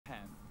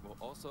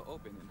also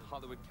open in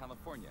Hollywood,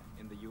 California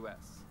in the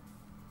US.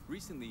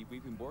 Recently,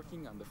 we've been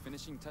working on the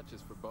finishing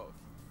touches for both.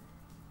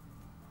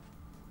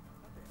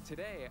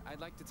 Today, I'd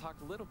like to talk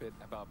a little bit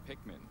about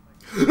Pikmin.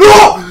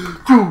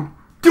 No!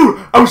 Dude,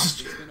 I was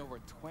just... It's been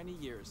over 20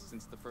 years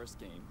since the first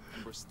game,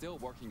 and we're still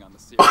working on the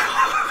series.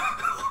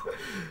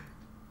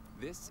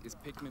 This is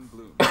Pikmin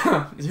Bloom.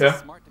 It's a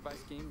smart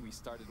device game we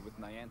started with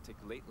Niantic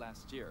late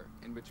last year,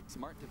 in which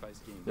smart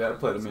device game I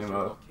played a meme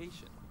mode.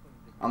 location.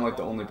 I'm like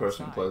the only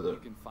person who plays it. You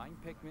can find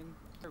Pikmin,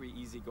 very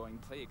easygoing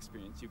play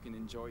experience you can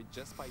enjoy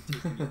just by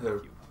taking it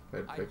with you.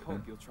 I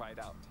hope you'll try it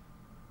out.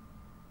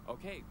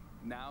 Okay,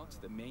 now to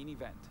the main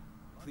event.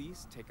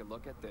 Please take a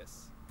look at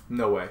this.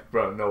 No way,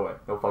 bro, no way.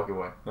 No fucking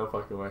way. No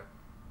fucking way.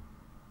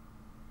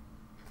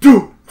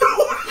 Dude!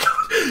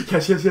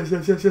 Yes.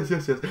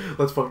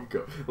 Let's fucking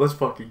go. Let's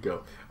fucking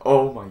go.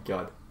 Oh my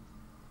god.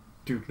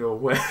 Dude, no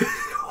way.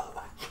 Oh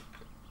my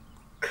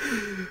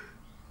god.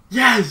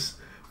 Yes!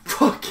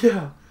 Fuck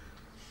yeah!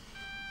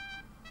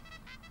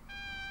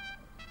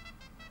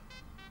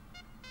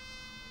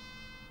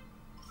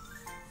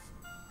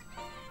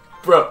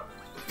 Bro.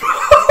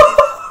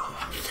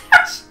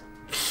 Yes!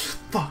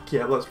 Fuck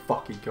yeah, let's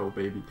fucking go,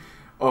 baby.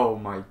 Oh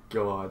my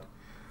god.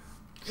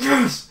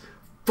 Yes!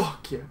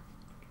 Fuck yeah.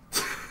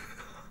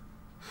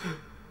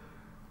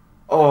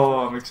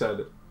 Oh, I'm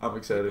excited. I'm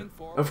excited.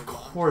 Of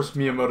course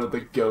Miyamoto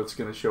the GOAT's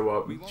gonna show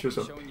up and show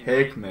some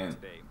Pikmin.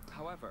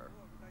 However,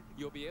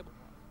 you'll be able...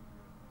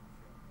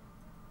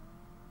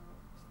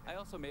 I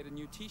also made a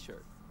new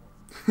t-shirt.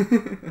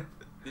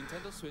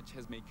 Nintendo Switch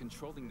has made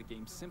controlling the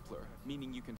game simpler, meaning you can